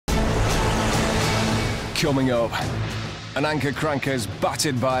coming up. An anchor cranker's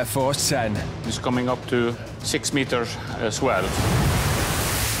battered by a force 10. It's coming up to 6 meters swell.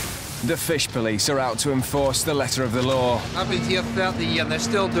 The fish police are out to enforce the letter of the law. I've been here 30 years and I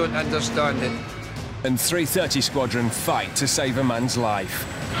still don't understand it. And 330 Squadron fight to save a man's life.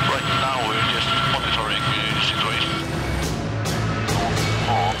 Right now we're just monitoring the situation. North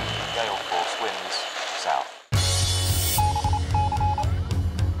 4, gale force winds south.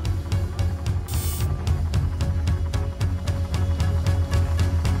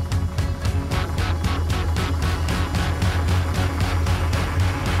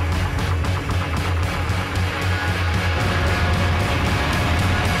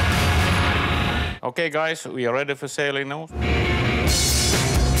 Okay, guys, we are ready for sailing now.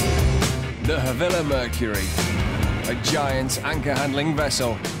 The Havila Mercury, a giant anchor-handling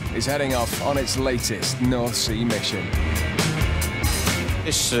vessel, is heading off on its latest North Sea mission.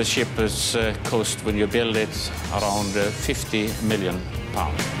 This ship is cost, when you build it, around 50 million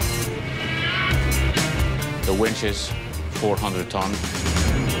pounds. The winch is 400 ton,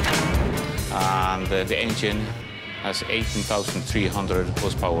 and the engine has 18,300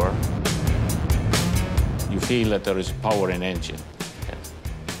 horsepower. You feel that there is power in the engine. Yeah.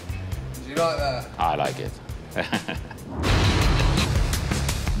 Do you like that? I like it.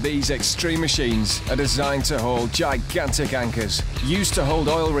 These extreme machines are designed to hold gigantic anchors, used to hold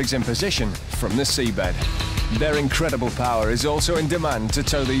oil rigs in position from the seabed. Their incredible power is also in demand to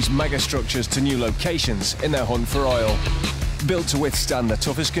tow these megastructures to new locations in their hunt for oil. Built to withstand the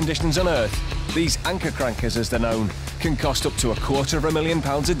toughest conditions on Earth, these anchor crankers, as they're known, can cost up to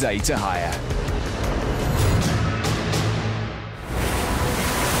 £250,000 a day to hire.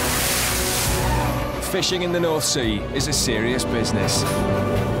 Fishing in the North Sea is a serious business.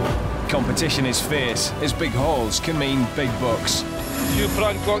 Competition is fierce, as big hauls can mean big bucks. Few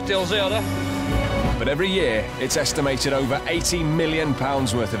prawn cocktails there, eh? But every year, it's estimated over £80 million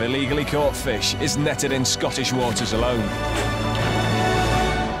worth of illegally caught fish is netted in Scottish waters alone.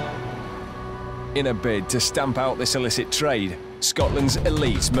 In a bid to stamp out this illicit trade, Scotland's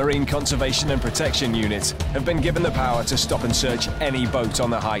elite Marine Conservation and Protection Unit have been given the power to stop and search any boat on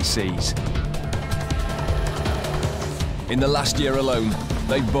the high seas. In the last year alone,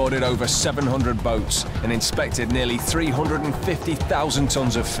 they've boarded over 700 boats and inspected nearly 350,000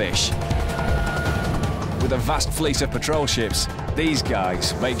 tonnes of fish. With a vast fleet of patrol ships, these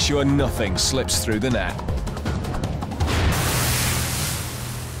guys make sure nothing slips through the net.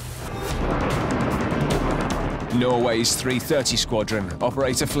 Norway's 330 Squadron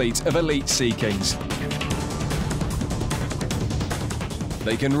operate a fleet of elite Sea Kings.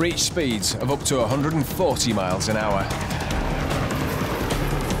 They can reach speeds of up to 140 miles an hour.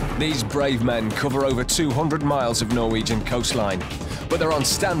 These brave men cover over 200 miles of Norwegian coastline, but they're on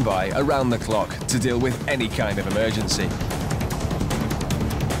standby around the clock to deal with any kind of emergency.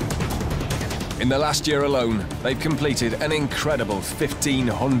 In the last year alone, they've completed an incredible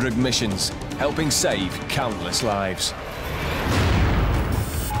 1,500 missions, helping save countless lives.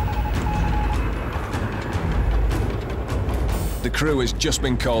 The crew has just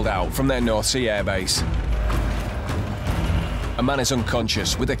been called out from their North Sea airbase. A man is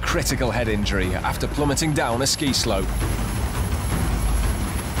unconscious with a critical head injury after plummeting down a ski slope.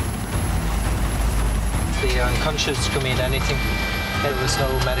 The unconscious could mean anything. There was no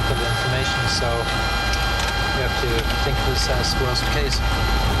medical information, so we have to think of this as worst case.